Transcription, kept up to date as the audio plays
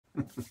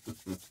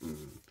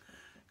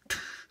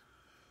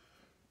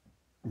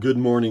Good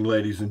morning,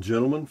 ladies and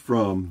gentlemen,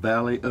 from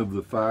Valley of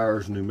the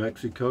Fires, New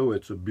Mexico.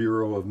 It's a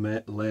Bureau of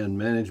Land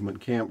Management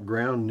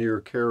campground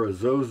near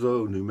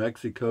Carrizozo, New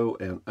Mexico,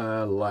 and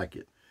I like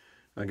it.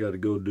 I got to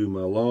go do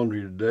my laundry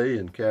today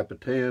in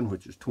Capitan,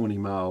 which is 20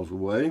 miles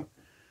away,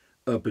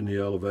 up in the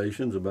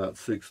elevations, about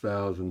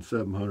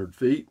 6,700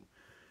 feet.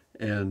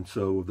 And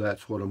so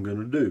that's what I'm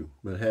going to do.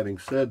 But having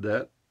said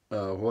that,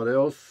 what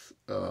else?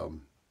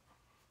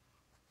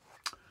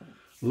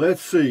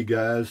 Let's see,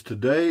 guys.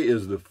 Today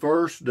is the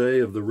first day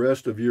of the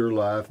rest of your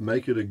life.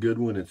 Make it a good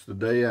one. It's the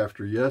day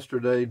after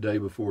yesterday, day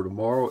before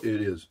tomorrow. It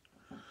is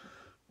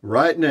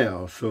right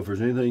now. So if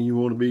there's anything you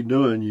want to be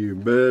doing, you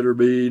better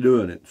be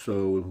doing it.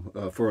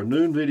 So for a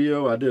noon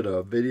video, I did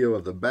a video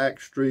of the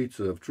back streets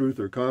of Truth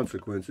or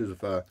Consequences.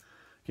 If I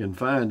can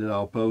find it,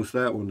 I'll post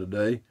that one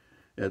today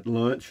at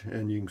lunch.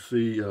 And you can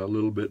see a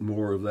little bit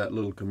more of that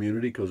little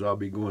community because I'll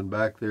be going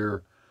back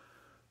there,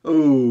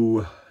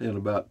 in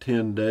about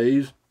 10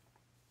 days.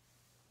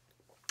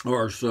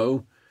 Or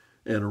so,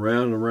 and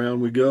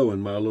around we go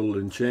in my little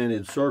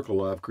enchanted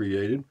circle I've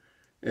created.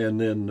 And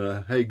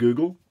then, hey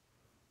Google,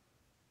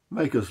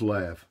 make us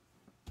laugh.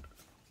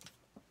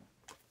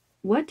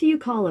 What do you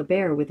call a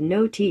bear with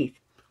no teeth?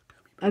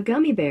 A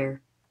gummy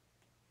bear.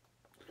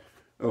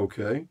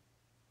 Okay.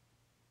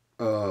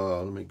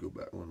 Let me go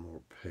back one more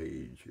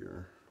page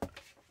here.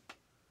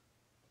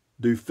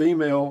 Do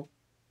female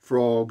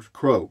frogs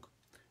croak?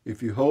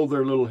 If you hold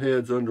their little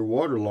heads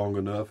underwater long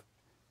enough,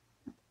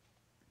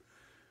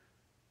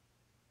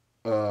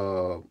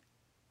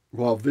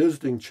 while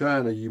visiting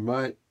China,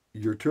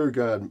 your tour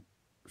guide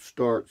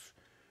start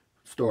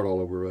all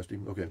over, Rusty.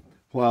 Okay.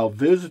 While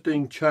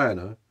visiting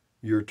China,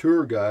 your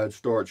tour guide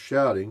starts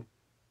shouting,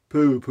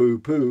 "Poo, poo,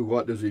 poo."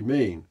 What does he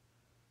mean?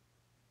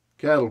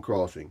 Cattle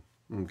crossing.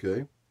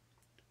 Okay.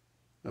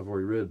 I've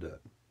already read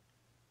that.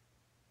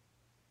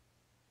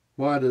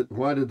 Why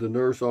did the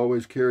nurse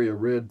always carry a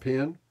red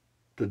pen?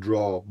 To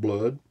draw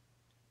blood.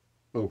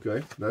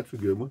 Okay, that's a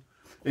good one.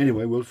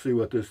 Anyway, we'll see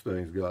what this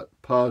thing's got.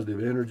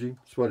 Positive energy.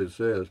 That's what it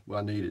says.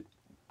 I need it.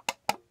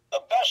 The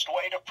best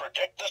way to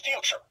predict the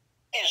future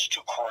is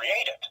to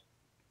create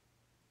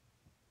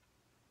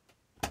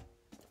it.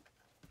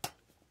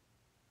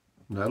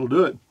 That'll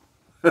do it.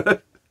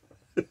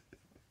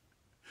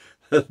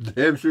 That's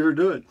damn sure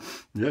do it.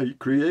 Yeah, you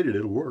create it.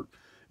 It'll work.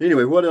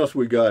 Anyway, what else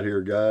we got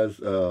here, guys?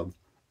 The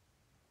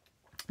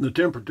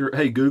temperature.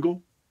 Hey,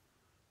 Google,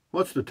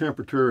 what's the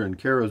temperature in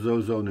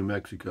Carrizozo, New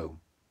Mexico?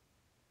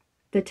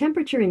 The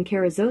temperature in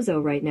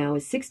Carrizozo right now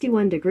is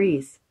 61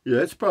 degrees.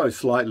 Yeah, it's probably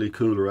slightly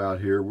cooler out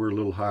here. We're a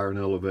little higher in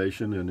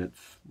elevation, and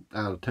it's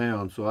out of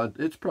town, so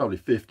it's probably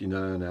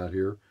 59 out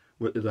here.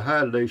 The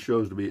high today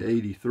shows to be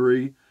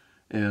 83,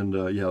 and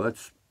yeah,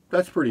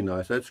 that's pretty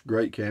nice. That's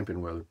great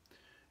camping weather.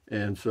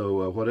 And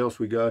so what else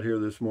we got here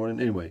this morning?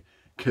 Anyway,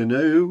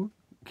 Canoe,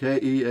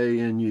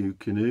 K-E-A-N-U,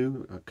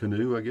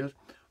 Canoe, I guess,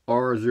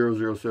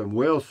 R007.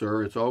 Well,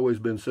 sir, it's always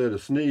been said a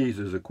sneeze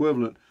is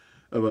equivalent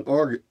of an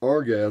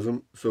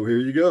orgasm, so here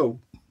you go.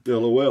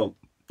 LOL.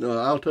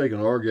 I'll take an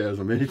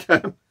orgasm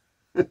anytime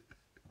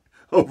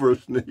over a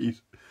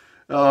sneeze.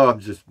 Oh, I'm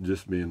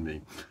just being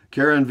me.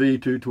 Karen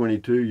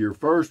V222, your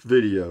first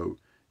video,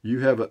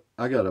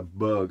 I got a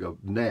bug, a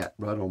gnat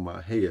right on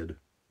my head.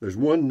 There's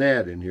one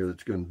gnat in here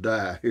that's going to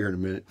die here in a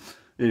minute.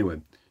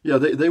 Anyway, yeah,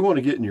 they want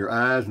to get in your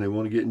eyes and they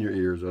want to get in your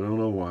ears. I don't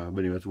know why,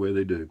 but anyway, that's the way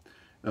they do.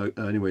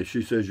 Anyway,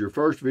 she says, your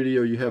first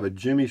video, you have a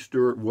Jimmy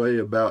Stewart way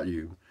about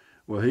you.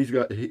 Well, he's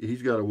got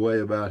a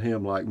way about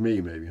him like me,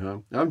 maybe, huh?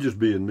 I'm just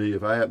being me.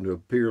 If I happen to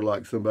appear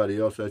like somebody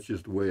else, that's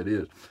just the way it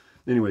is.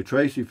 Anyway,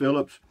 Tracy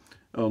Phillips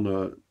on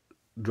the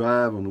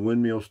drive on the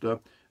windmill stuff.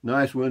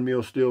 Nice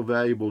windmill, still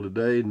valuable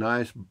today.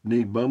 Nice,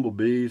 neat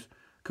bumblebees.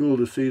 Cool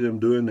to see them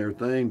doing their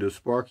thing. Does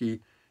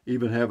Sparky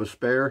even have a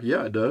spare?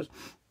 Yeah, it does.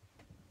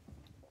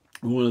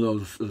 One of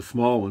those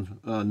small ones.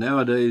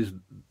 Nowadays,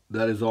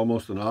 that is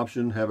almost an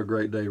option. Have a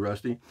great day,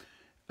 Rusty.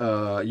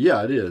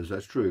 Yeah, it is.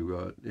 That's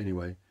true.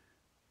 Anyway.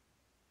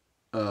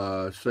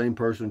 Same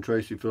person,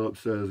 Tracy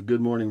Phillips, says,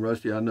 good morning,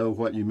 Rusty. I know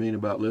what you mean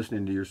about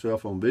listening to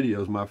yourself on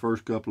videos. My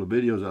first couple of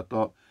videos, I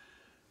thought,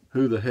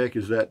 who the heck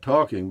is that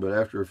talking? But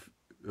after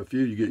a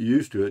few, you get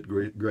used to it.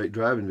 Great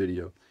driving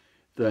video.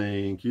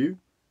 Thank you.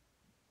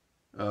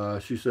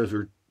 She says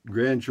her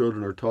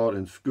grandchildren are taught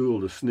in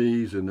school to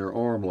sneeze in their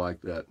arm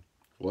like that.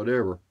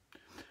 Whatever.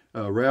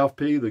 Ralph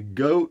P., the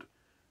goat,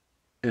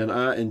 and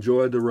I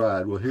enjoyed the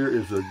ride. Well, here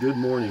is a good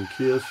morning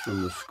kiss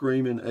from the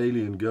screaming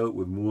alien goat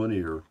with one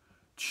ear.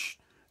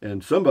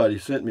 And somebody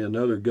sent me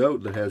another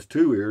goat that has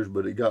two ears,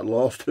 but it got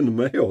lost in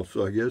the mail,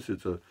 so I guess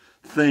it's a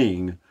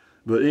thing.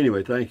 But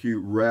anyway, thank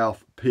you,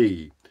 Ralph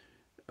P.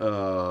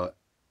 Says,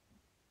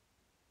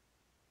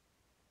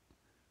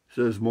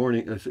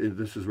 morning, this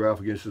is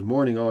Ralph again, says,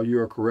 morning all, you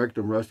are correct.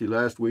 I'm Rusty.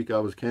 Last week I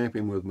was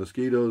camping with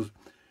mosquitoes,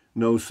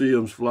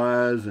 no-see-ums,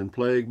 flies, and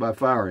plagued by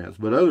fire ants.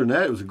 But other than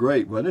that, it was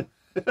great, wasn't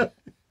it? I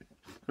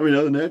mean,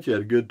 other than that, you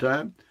had a good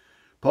time.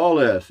 Paul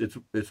S.,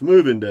 it's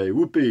moving day.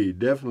 Whoopee.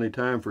 Definitely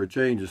time for a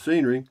change of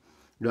scenery.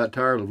 Got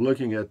tired of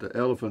looking at the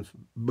elephant's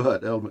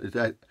butt.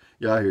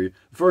 Yeah, I hear you.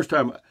 The first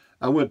time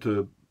I went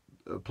to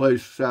a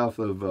place south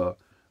of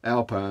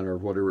Alpine or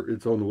whatever,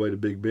 it's on the way to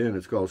Big Bend.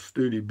 It's called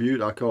Studi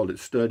Butte. I called it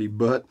Study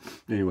Butt.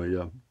 Anyway,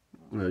 yeah,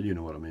 well, you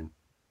know what I mean.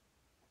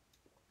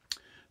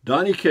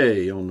 Donnie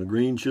K on the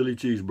green chili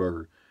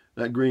cheeseburger.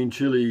 That green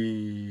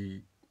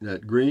chili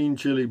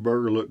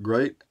burger looked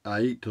great.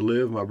 I eat to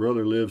live. My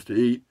brother lives to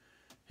eat.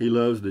 He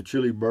loves the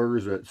chili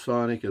burgers at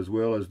Sonic as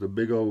well as the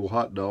big old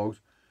hot dogs.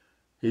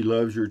 He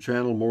loves your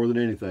channel more than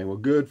anything. Well,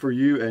 good for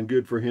you and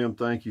good for him.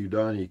 Thank you,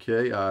 Donnie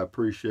K. I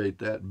appreciate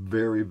that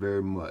very,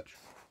 very much.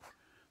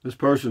 This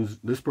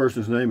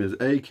person's name is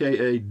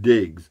AKA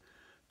Diggs.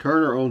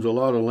 Turner owns a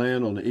lot of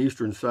land on the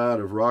eastern side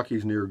of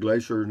Rockies near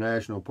Glacier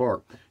National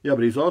Park. Yeah,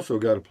 but he's also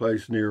got a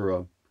place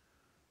near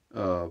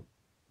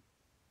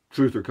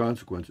Truth or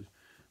Consequences.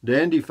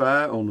 Dandy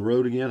Fi on the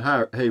road again.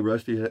 Hi, hey,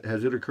 Rusty,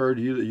 has it occurred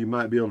to you that you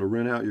might be able to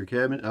rent out your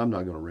cabin? I'm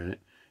not going to rent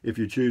it. If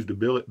you choose to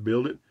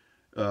build it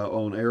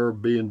on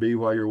Airbnb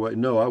while you're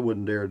waiting. No, I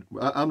wouldn't dare.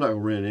 I'm not going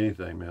to rent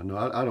anything, man. No,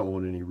 I don't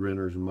want any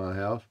renters in my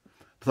house.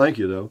 Thank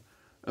you, though.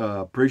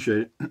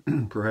 Appreciate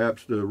it.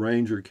 Perhaps the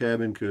Ranger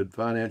cabin could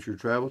finance your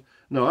travels.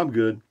 No, I'm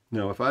good.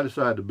 No, if I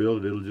decide to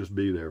build it, it'll just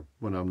be there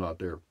when I'm not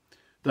there.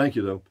 Thank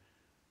you, though.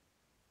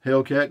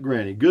 Hellcat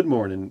Granny. Good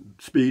morning,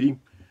 Speedy.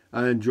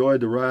 I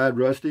enjoyed the ride,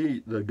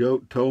 Rusty. The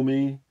goat told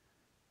me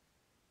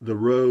the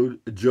road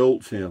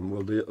jolts him.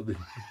 Well, the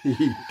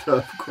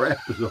tough crap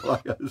is all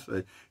I got to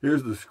say.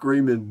 Here's the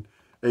screaming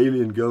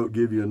alien goat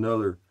give you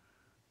another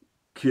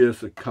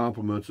kiss of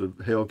compliments of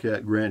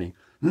Hellcat Granny.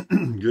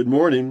 Good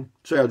morning.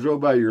 Say, I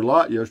drove by your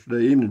lot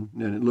yesterday evening,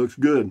 and it looks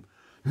good.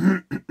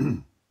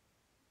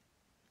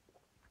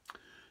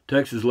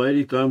 Texas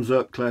Lady, thumbs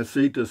up,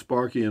 Classita,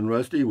 Sparky, and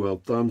Rusty.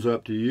 Well, thumbs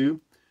up to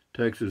you,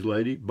 Texas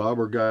Lady.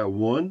 Bobber Guy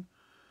 1.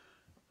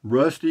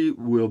 Rusty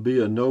will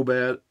be a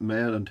no-bad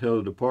man until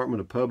the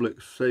Department of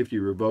Public Safety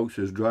revokes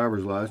his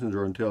driver's license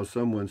or until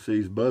someone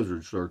sees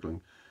buzzards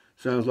circling.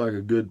 Sounds like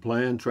a good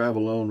plan.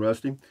 Travel on,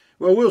 Rusty.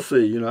 Well, we'll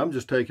see. You know, I'm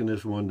just taking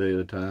this one day at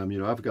a time. You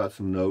know, I've got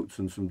some notes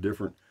and some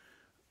different...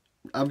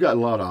 I've got a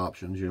lot of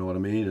options, you know what I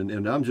mean?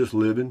 And I'm just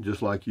living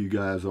just like you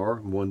guys are,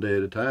 one day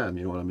at a time,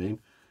 you know what I mean?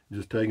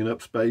 Just taking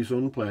up space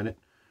on the planet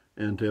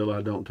until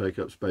I don't take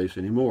up space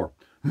anymore.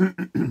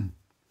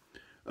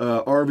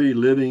 RV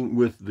living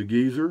with the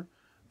geezer.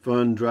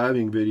 Fun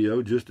driving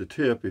video. Just a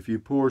tip, if you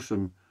pour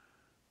some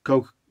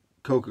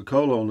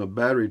Coca-Cola on the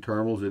battery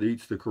terminals, it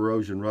eats the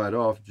corrosion right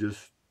off.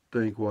 Just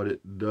think what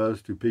it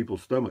does to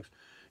people's stomachs.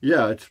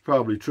 Yeah, it's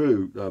probably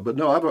true. But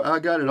no, I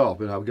got it off,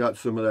 and I've got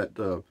some of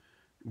that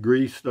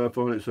grease stuff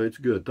on it, so it's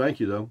good.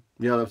 Thank you, though.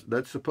 Yeah,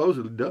 that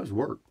supposedly does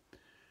work.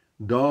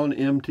 Dawn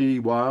MT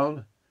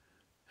Wild.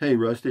 Hey,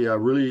 Rusty, I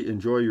really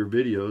enjoy your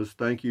videos.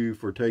 Thank you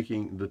for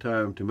taking the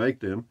time to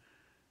make them.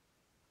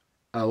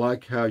 I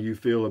like how you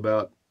feel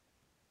about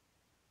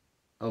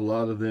a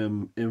lot of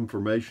them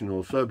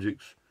informational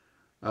subjects.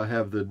 I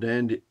have the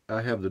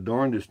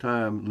darndest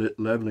time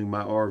leveling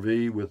my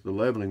RV with the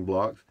leveling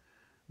blocks.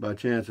 By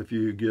chance, if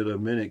you get a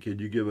minute,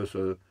 could you give us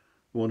a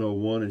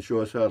 101 and show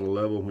us how to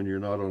level when you're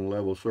not on a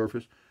level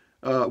surface?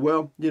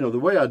 Well, you know, the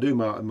way I do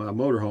my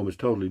motorhome is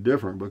totally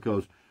different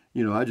because,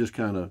 you know, I just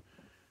kind of,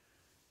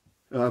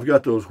 I've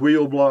got those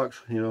wheel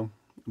blocks, you know,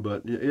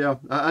 but yeah,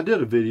 I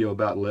did a video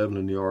about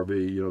leveling the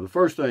RV. You know, the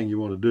first thing you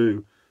want to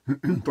do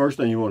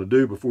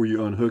before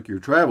you unhook your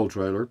travel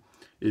trailer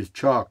is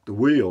chock the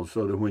wheels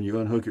so that when you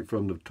unhook it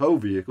from the tow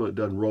vehicle, it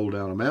doesn't roll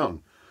down a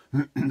mountain.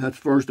 That's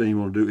the first thing you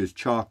want to do is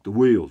chock the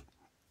wheels.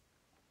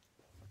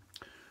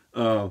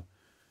 Well,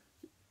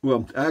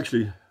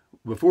 actually,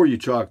 before you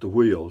chock the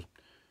wheels,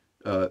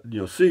 you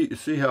know,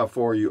 see how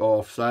far you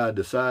off side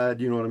to side,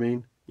 you know what I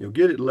mean? You know,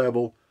 get it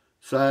level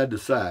side to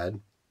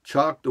side,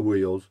 chock the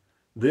wheels,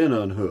 then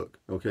unhook.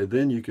 Okay,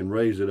 then you can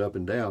raise it up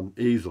and down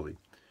easily.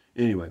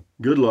 Anyway,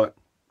 good luck.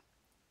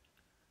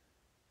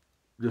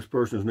 This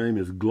person's name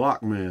is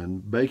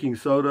Glockman. Baking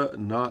soda,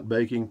 not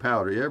baking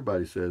powder.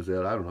 Everybody says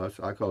that. I don't know.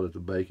 I call it the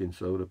baking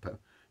soda.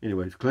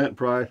 Anyways, Clint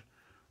Price.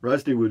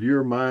 Rusty, with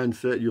your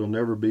mindset, you'll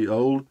never be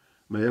old.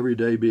 May every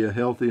day be a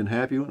healthy and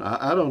happy one.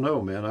 I don't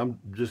know, man. I'm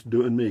just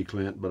doing me,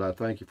 Clint, but I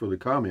thank you for the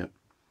comment.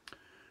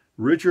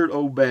 Richard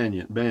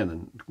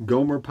O'Bannon,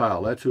 Gomer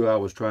Pyle. That's who I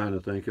was trying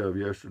to think of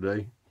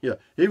yesterday. Yeah,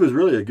 he was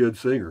really a good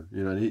singer.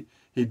 You know,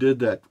 he did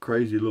that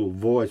crazy little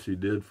voice he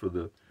did for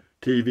the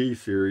TV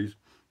series.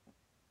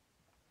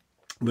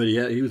 But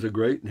he was he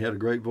had a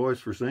great voice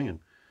for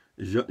singing.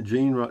 Jean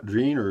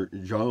Jean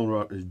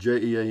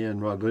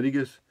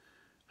Rodriguez.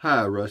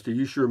 Hi, Rusty.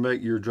 You sure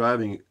make your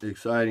driving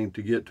exciting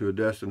to get to a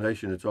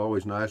destination. It's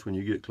always nice when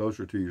you get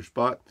closer to your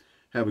spot.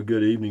 Have a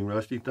good evening,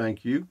 Rusty.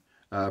 Thank you.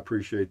 I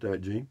appreciate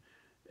that, Jean.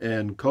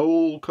 And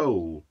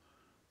Cole.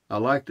 I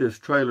like this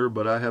trailer,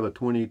 but I have a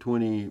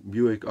 2020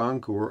 Buick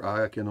Encore.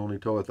 I can only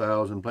tow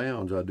 1,000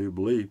 pounds, I do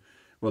believe.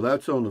 Well,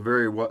 that's on the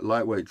very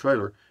lightweight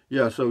trailer.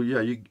 Yeah, so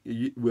yeah,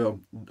 well,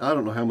 I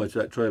don't know how much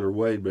that trailer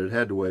weighed, but it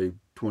had to weigh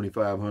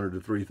 2,500 to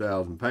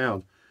 3,000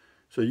 pounds.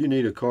 So you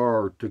need a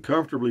car to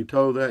comfortably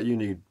tow that. You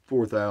need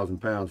 4,000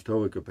 pounds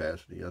towing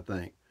capacity, I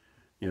think.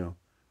 you know.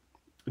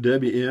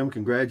 Debbie M,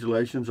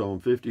 congratulations on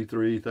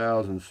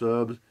 53,000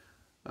 subs.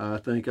 I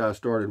think I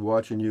started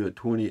watching you at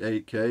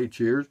 28K.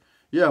 Cheers.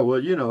 Yeah, well,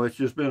 you know, it's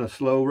just been a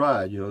slow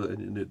ride, you know,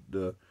 and it,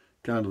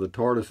 kind of the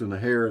tortoise and the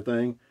hare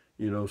thing,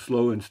 you know,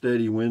 slow and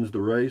steady wins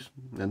the race,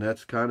 and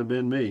that's kind of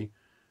been me.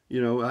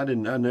 You know, I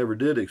never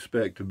did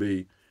expect to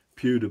be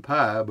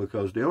PewDiePie,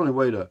 because the only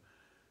way to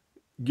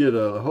get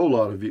a whole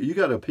lot of you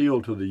got to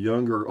appeal to the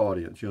younger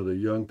audience, you know, the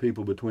young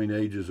people between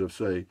ages of,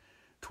 say,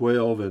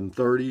 12 and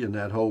 30, in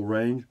that whole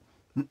range.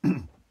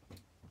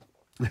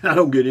 I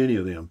don't get any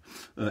of them.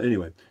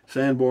 Anyway,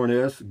 Sanborn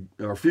S,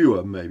 or a few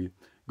of them maybe.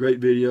 Great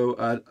video.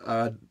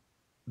 I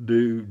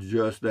do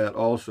just that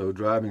also,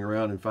 driving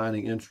around and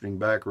finding interesting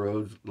back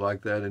roads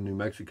like that in New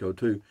Mexico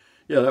too.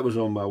 Yeah, that was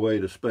on my way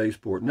to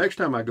Spaceport. Next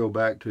time I go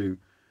back to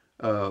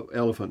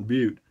Elephant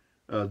Butte,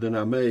 then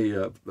I may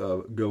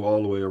go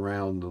all the way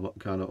around,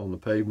 kind of on the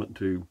pavement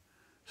to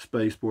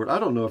Spaceport. I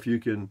don't know if you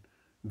can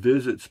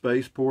visit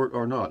Spaceport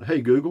or not.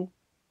 Hey, Google,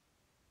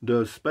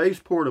 does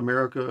Spaceport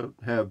America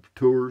have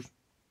tours?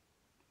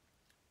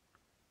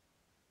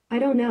 I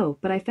don't know,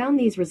 but I found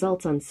these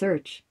results on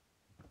search.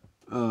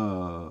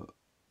 It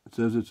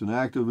says it's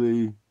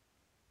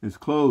it's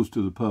closed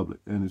to the public,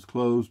 and it's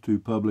closed to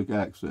public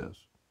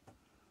access.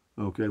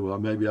 Okay, well,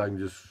 maybe I can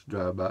just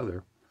drive by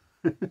there.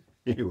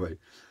 Anyway,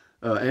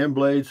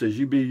 Amblade says,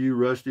 you be you,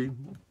 Rusty.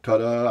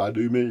 Ta-da, I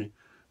do me.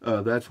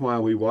 That's why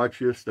we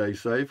watch you. Stay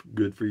safe.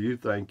 Good for you.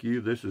 Thank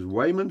you. This is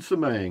Wayman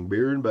Samang,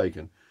 Beer and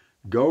Bacon.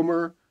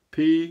 Gomer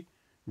P.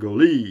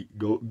 Golly.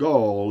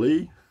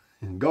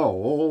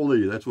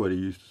 Golly, that's what he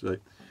used to say.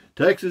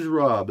 Texas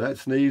Rob, that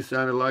sneeze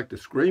sounded like the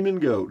screaming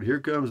goat.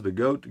 Here comes the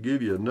goat to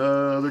give you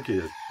another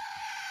kiss.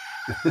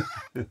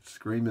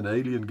 Screaming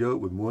alien goat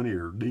with one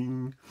ear.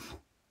 Ding.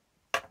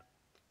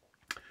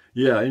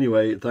 Yeah,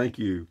 anyway, thank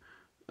you.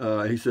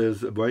 He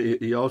says,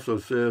 he also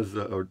says,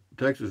 or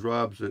Texas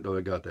Rob said, oh,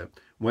 I got that.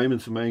 Wayman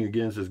Samang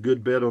again says,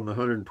 good bet on the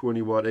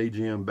 120 watt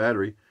AGM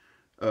battery.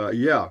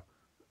 Yeah.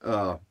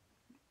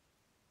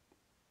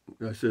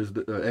 It says,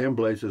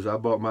 Amblade says, I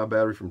bought my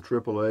battery from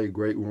AAA,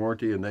 great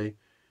warranty, and they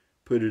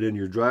put it in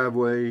your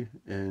driveway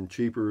and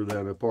cheaper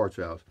than a parts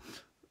house.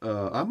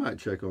 I might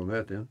check on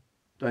that then.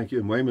 Thank you.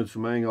 And Wayman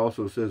Samang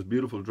also says,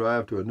 beautiful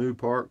drive to a new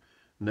park.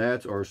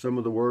 Gnats are some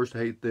of the worst.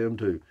 Hate them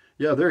too.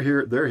 Yeah, they're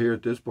here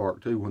at this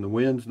park too. When the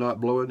wind's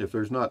not blowing, if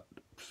there's not,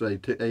 say,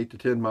 8 to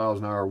 10 miles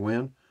an hour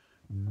wind,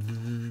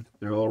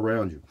 they're all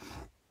around you.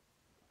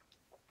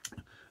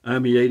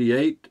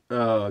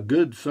 IME88,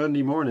 good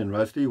Sunday morning,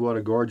 Rusty. What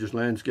a gorgeous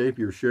landscape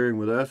you're sharing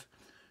with us.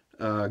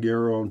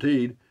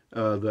 Guaranteed.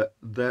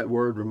 That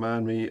word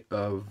remind me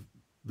of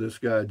this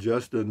guy,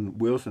 Justin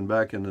Wilson,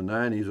 back in the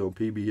 90s on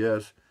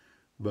PBS,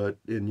 but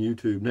in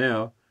YouTube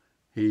now.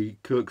 He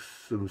cooks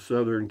some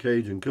Southern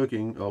Cajun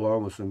cooking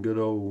along with some good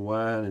old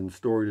wine and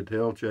story to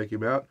tell. Check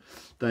him out.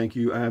 Thank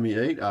you,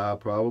 IME8. I'll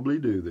probably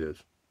do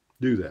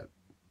that.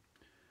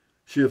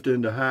 Shift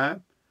into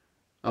high.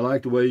 I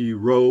like the way you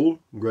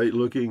roll. Great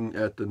looking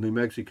at the New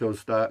Mexico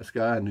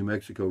sky and New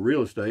Mexico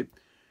real estate.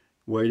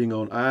 Waiting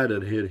on Ida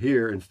to hit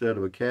here instead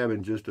of a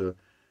cabin just to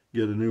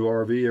get a new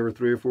RV every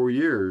 3 or 4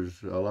 years.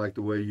 I like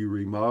the way you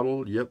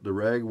remodel. Yep, the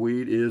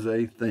ragweed is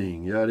a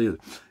thing. Yeah, it is.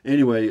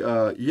 Anyway,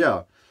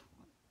 yeah.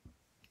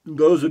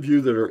 Those of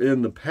you that are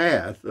in the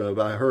path of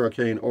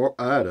Hurricane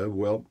Ida,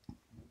 well,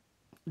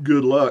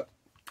 good luck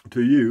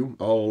to you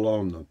all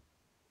along the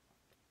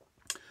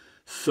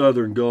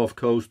southern Gulf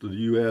Coast of the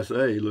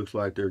USA. Looks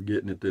like they're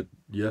getting it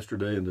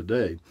yesterday and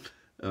today.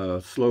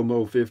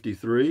 Slow-mo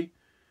 53.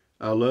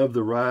 I love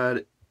the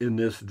ride in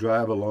this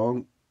drive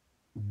along.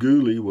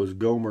 Gooley was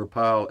Gomer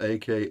Pyle,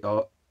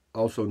 a.k.a.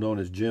 also known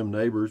as Jim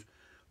Neighbors.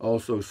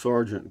 Also,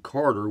 Sergeant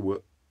Carter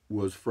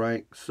was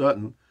Frank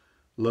Sutton.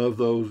 Love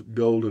those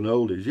golden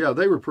oldies. Yeah,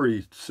 they were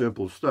pretty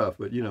simple stuff,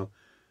 but you know,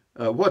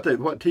 what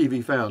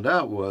TV found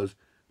out was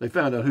they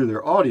found out who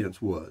their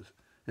audience was,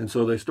 and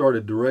so they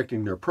started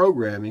directing their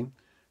programming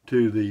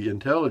to the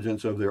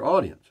intelligence of their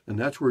audience, and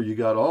that's where you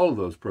got all of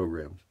those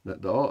programs,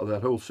 that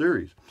whole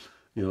series.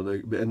 You know,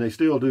 and they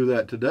still do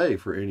that today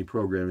for any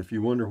program. If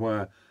you wonder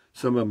why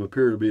some of them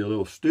appear to be a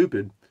little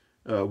stupid,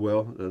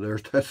 well,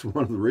 that's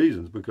one of the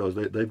reasons, because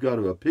they've got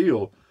to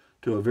appeal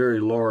to a very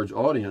large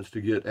audience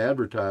to get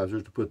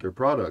advertisers to put their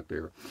product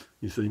there,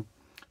 you see.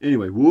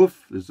 Anyway,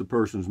 Wolf is the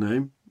person's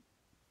name.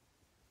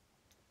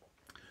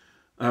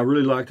 I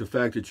really like the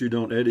fact that you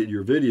don't edit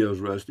your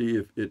videos,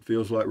 Rusty. It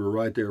feels like we're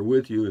right there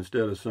with you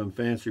instead of some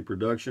fancy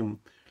production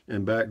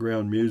and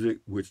background music,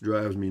 which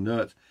drives me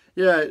nuts.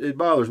 Yeah, it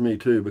bothers me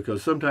too,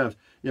 because sometimes,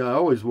 you know, I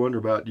always wonder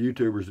about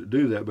YouTubers that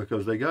do that,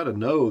 because they got to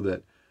know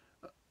that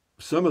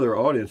some of their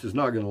audience is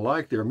not going to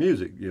like their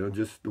music, you know,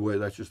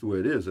 that's just the way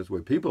it is. That's the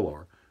way people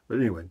are. But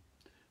anyway,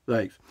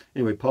 thanks.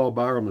 Anyway, Paul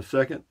Byram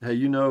II. Hey,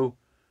 you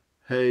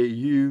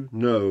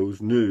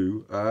knows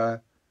knew I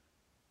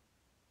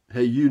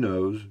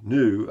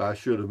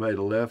should have made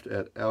a left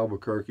at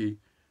Albuquerque,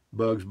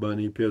 Bugs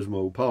Bunny,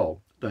 Pismo,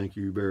 Paul. Thank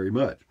you very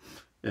much.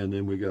 And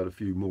then we got a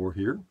few more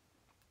here.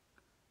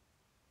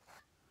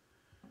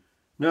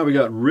 Now we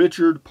got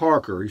Richard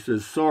Parker. He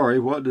says, sorry,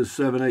 what does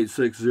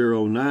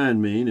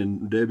 78609 mean?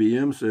 And Debbie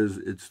M says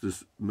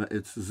Richard,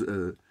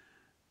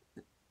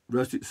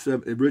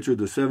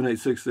 the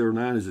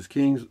 78609 is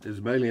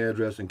his mailing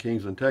address in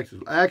Kingsland, Texas.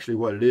 Actually,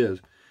 what it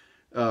is,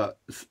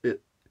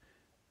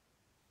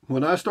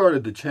 when I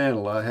started the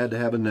channel, I had to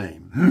have a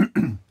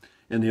name.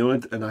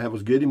 And I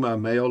was getting my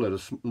mail at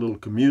a little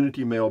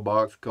community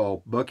mailbox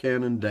called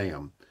Buchanan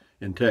Dam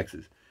in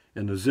Texas.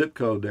 And the zip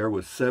code there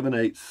was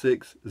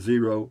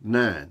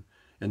 78609.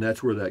 And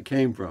that's where that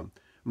came from.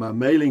 My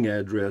mailing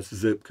address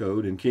zip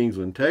code in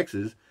Kingsland,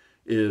 Texas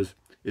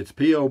it's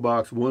P.O.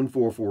 Box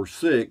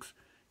 1446,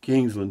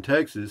 Kingsland,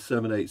 Texas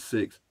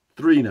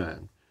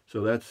 78639.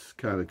 So that's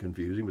kind of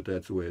confusing, but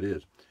that's the way it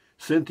is.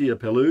 Cynthia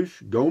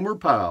Peluche, Gomer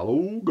Pyle.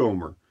 Oh,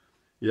 Gomer.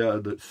 Yeah,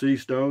 the C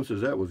Stone says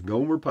that was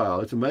Gomer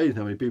Pyle. It's amazing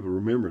how many people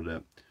remember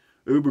that.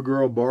 Uber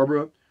Girl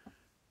Barbara,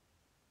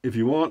 if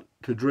you want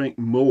to drink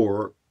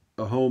more,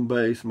 a home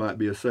base might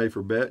be a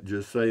safer bet.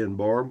 Just saying,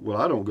 Barb. Well,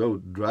 I don't go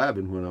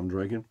driving when I'm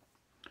drinking.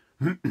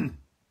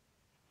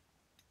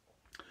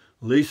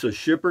 Lisa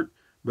Shippert,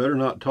 better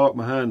not talk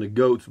behind the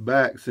goat's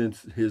back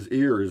since his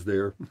ear is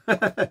there.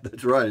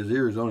 That's right, his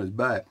ear is on his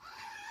back.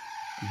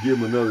 Give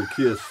him another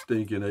kiss,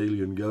 stinking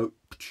alien goat.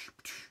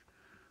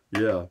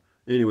 Yeah.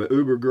 Anyway,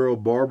 Uber Girl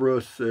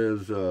Barbara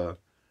says,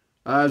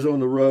 eyes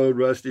on the road,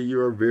 Rusty, you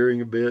are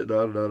veering a bit,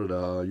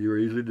 da-da-da-da-da. You are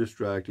easily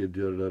distracted,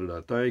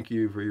 da-da-da-da. Thank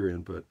you for your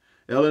input.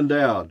 Ellen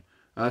Dowd,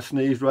 I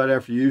sneezed right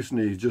after you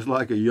sneezed, just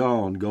like a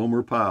yawn,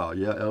 Gomer Pyle.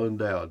 Yeah, Ellen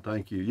Dowd,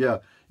 thank you. Yeah,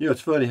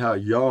 it's funny how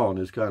yawn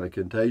is kind of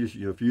contagious.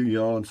 If you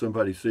yawn,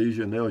 somebody sees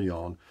you and they'll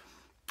yawn.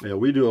 Yeah,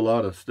 we do a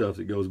lot of stuff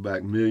that goes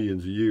back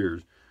millions of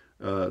years.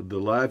 The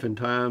Life and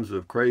Times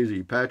of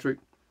Crazy Patrick.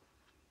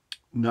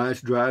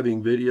 Nice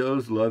driving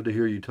videos. Love to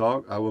hear you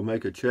talk. I will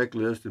make a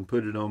checklist and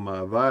put it on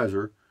my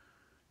visor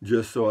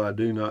just so I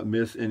do not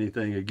miss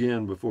anything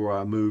again before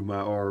I move my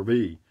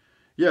RV.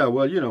 Yeah,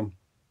 well,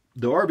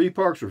 the RV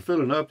parks are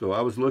filling up, though.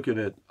 I was looking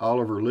at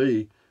Oliver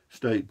Lee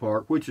State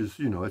Park, which is,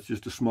 it's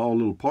just a small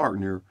little park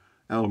near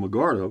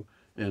Alamogordo,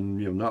 and,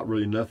 not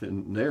really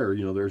nothing there.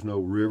 There's no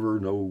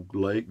river, no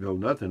lake, no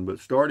nothing. But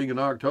starting in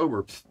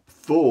October,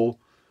 full,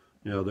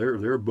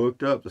 they're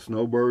booked up. The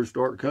snowbirds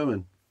start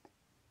coming.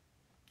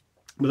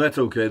 But that's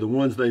okay. The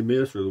ones they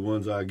miss are the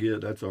ones I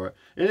get. That's all right.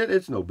 And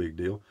it's no big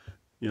deal.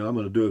 I'm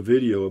going to do a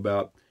video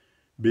about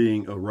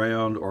being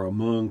around or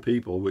among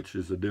people, which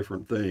is a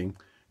different thing.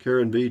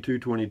 Karen V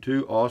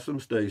 222, awesome.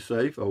 Stay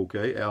safe.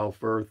 Okay. Al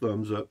Fur,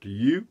 thumbs up to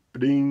you.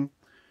 Ding.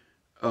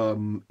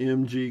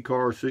 MG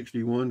Car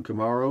 61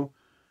 Camaro.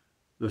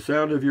 The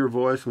sound of your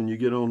voice when you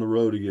get on the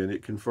road again,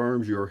 it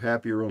confirms you're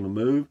happier on the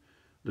move.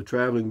 The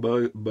traveling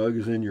bug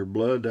is in your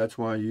blood. That's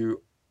why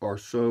you are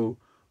so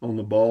on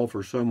the ball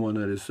for someone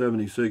that is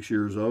 76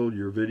 years old.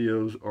 Your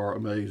videos are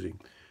amazing.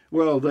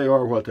 Well, they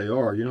are what they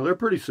are. They're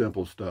pretty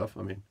simple stuff.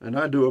 And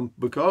I do them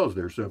because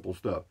they're simple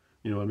stuff.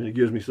 It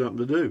gives me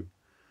something to do.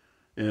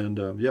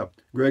 And, yeah,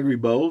 Gregory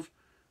Bowles,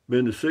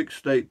 been to 6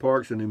 state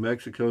parks in New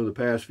Mexico the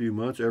past few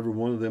months. Every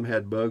one of them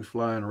had bugs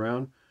flying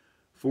around.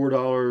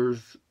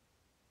 $4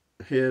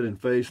 head and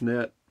face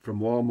net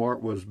from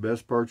Walmart was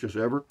best purchase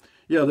ever.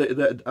 Yeah,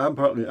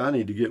 I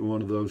need to get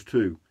one of those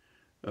too.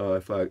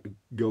 If I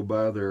go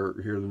by there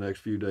here in the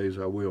next few days,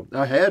 I will.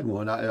 I had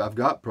one. I've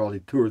got probably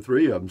 2 or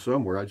 3 of them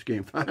somewhere. I just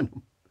can't find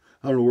them.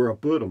 I don't know where I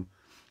put them.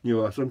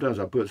 Sometimes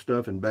I put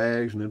stuff in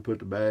bags and then put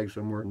the bags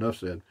somewhere. Enough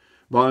said.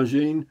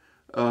 Bonjean,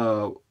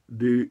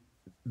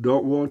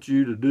 don't want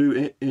you to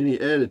do any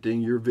editing.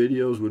 Your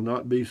videos would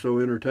not be so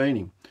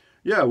entertaining.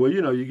 Yeah, well,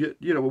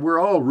 we're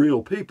all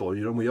real people.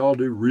 We all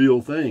do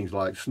real things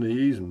like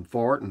sneeze and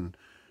fart and,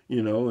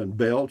 and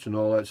belch and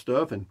all that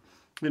stuff. And,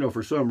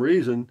 for some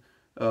reason,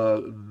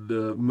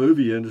 the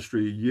movie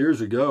industry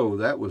years ago,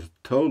 that was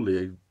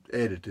totally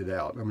edited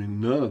out.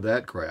 None of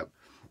that crap.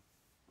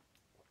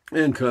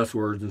 And cuss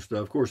words and stuff.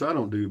 Of course, I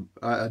don't do,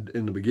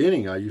 in the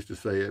beginning, I used to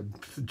say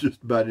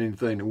just about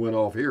anything that went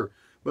off here.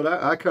 But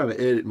I kind of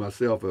edit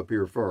myself up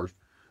here first,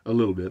 a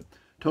little bit.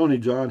 Tony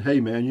John,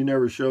 hey man, you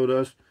never showed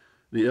us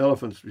the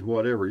elephants,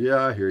 whatever.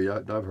 Yeah, I hear you.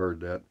 I've heard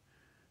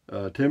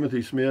that.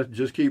 Timothy Smith,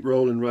 just keep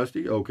rolling,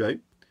 Rusty. Okay.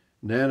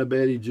 Nana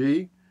Betty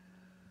G,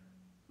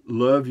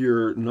 love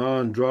your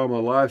non-drama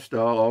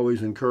lifestyle,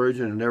 always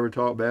encouraging and never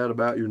talk bad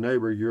about your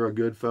neighbor. You're a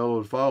good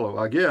fellow to follow.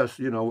 I guess,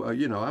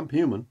 I'm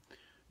human.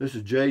 This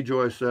is J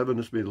Joy 7.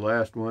 This will be the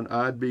last one.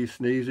 I'd be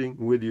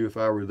sneezing with you if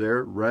I were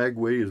there.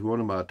 Ragweed is one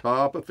of my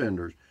top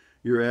offenders.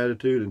 Your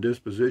attitude and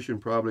disposition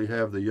probably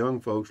have the young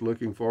folks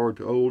looking forward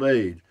to old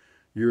age.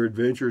 Your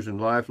adventures in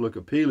life look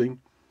appealing.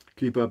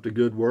 Keep up the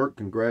good work.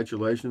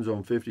 Congratulations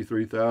on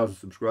 53,000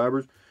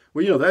 subscribers.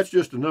 Well, that's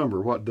just a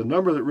number. The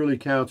number that really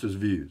counts is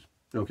views.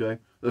 Okay?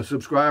 The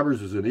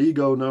subscribers is an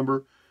ego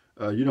number.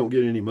 You don't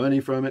get any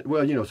money from it.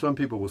 Well, some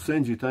people will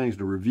send you things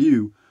to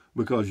review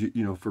because,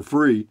 for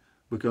free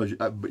because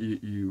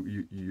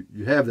you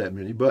have that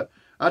many. But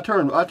I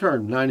turned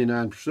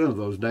 99% of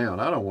those down.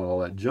 I don't want all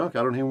that junk.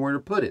 I don't even know where to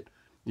put it.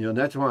 You know, and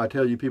that's why I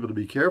tell you people to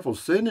be careful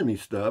sending me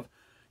stuff,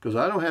 because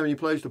I don't have any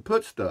place to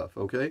put stuff,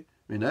 okay?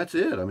 I mean, that's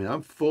it. I mean,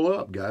 I'm full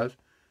up, guys.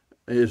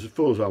 As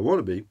full as I want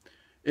to be.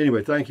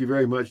 Anyway, thank you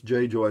very much,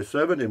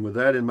 JJoy7. And with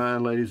that in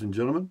mind, ladies and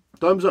gentlemen,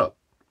 thumbs up.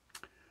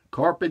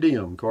 Carpe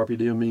diem. Carpe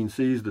diem means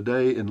seize the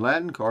day in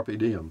Latin. Carpe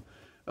diem.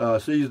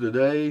 Seize the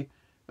day.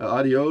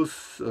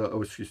 Adios.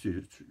 Excuse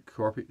me.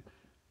 Carpe.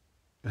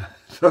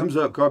 Thumbs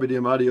up. Carpe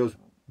diem. Adios.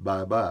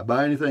 Bye-bye.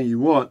 Buy anything you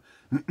want.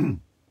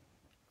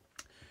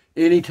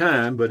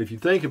 Anytime. But if you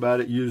think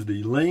about it, use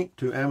the link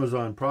to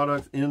Amazon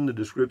products in the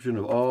description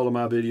of all of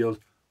my videos.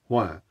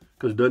 Why?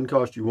 Because it doesn't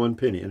cost you 1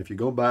 penny. And if you're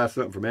going to buy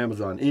something from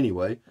Amazon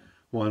anyway,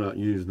 why not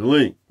use the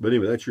link? But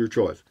anyway, that's your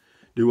choice.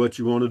 Do what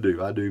you want to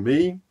do. I do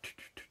me.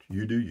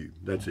 You do you.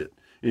 That's it.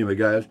 Anyway,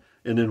 guys,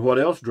 and then what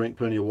else? Drink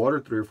plenty of water.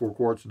 3 or 4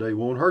 quarts a day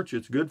won't hurt you.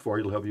 It's good for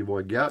you. It'll help you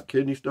avoid gout,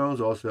 kidney stones,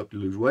 also help you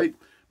lose weight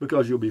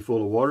because you'll be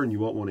full of water and you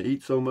won't want to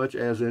eat so much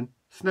as in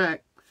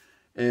snack.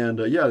 And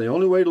yeah, the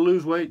only way to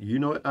lose weight, you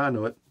know it, I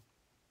know it,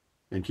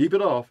 and keep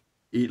it off,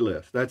 eat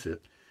less. That's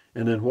it.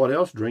 And then what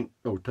else? Drink,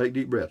 take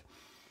deep breaths.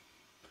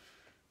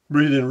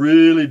 Breathe in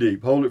really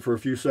deep. Hold it for a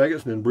few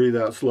seconds and then breathe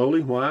out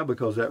slowly. Why?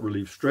 Because that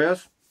relieves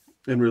stress.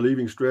 And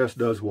relieving stress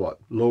does what?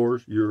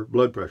 Lowers your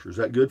blood pressure. Is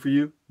that good for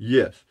you?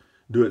 Yes.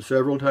 Do it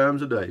several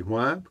times a day.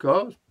 Why?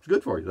 Because it's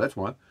good for you. That's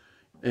why.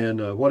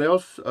 And what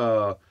else?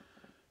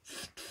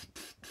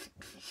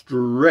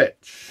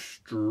 Stretch,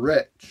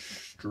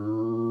 stretch,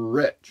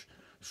 stretch.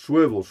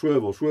 Swivel,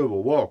 swivel,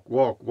 swivel. Walk,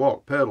 walk,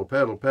 walk. Pedal,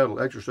 pedal, pedal.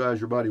 Exercise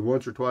your body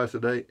once or twice a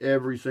day,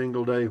 every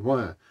single day.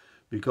 Why?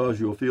 Because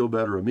you'll feel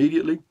better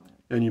immediately,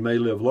 and you may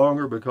live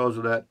longer because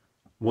of that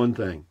one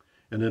thing.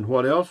 And then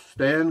what else?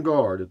 Stand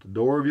guard at the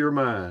door of your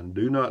mind.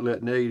 Do not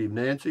let negative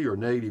Nancy or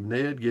negative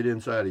Ned get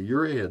inside of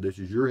your head. This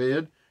is your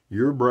head,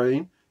 your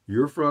brain,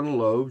 your frontal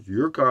lobes,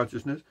 your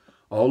consciousness.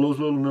 All those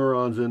little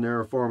neurons in there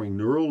are forming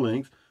neural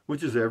links,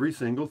 which is every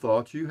single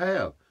thought you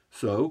have.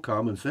 So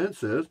common sense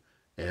says,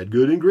 add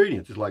good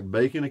ingredients. It's like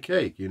baking a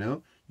cake, you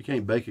know. You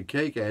can't bake a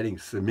cake adding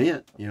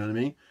cement, you know what I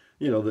mean?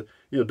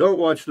 Don't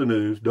watch the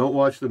news, don't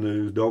watch the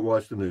news, don't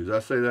watch the news. I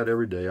say that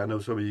every day. I know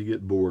some of you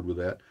get bored with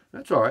that.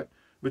 That's all right.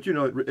 But,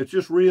 it's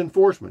just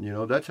reinforcement,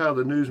 That's how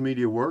the news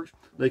media works.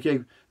 They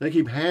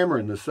keep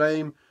hammering the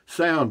same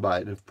sound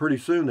bite, and pretty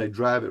soon they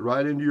drive it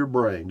right into your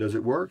brain. Does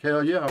it work?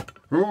 Hell yeah.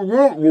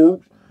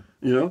 So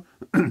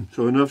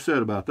enough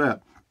said about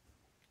that.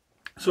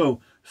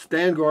 So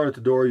stand guard at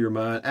the door of your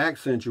mind.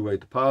 Accentuate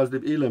the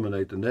positive.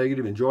 Eliminate the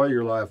negative. Enjoy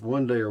your life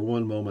one day or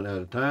one moment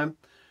at a time.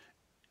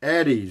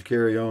 At ease.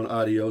 Carry on.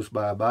 Adios.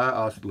 Bye-bye.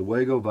 Hasta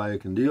luego. Vaya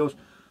con Dios.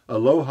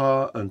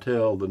 Aloha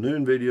until the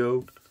noon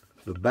video.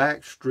 The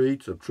back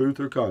streets of truth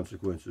or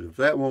consequences. If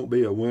that won't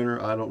be a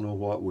winner, I don't know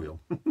what will.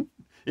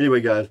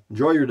 Anyway, guys,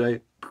 enjoy your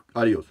day.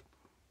 Adios.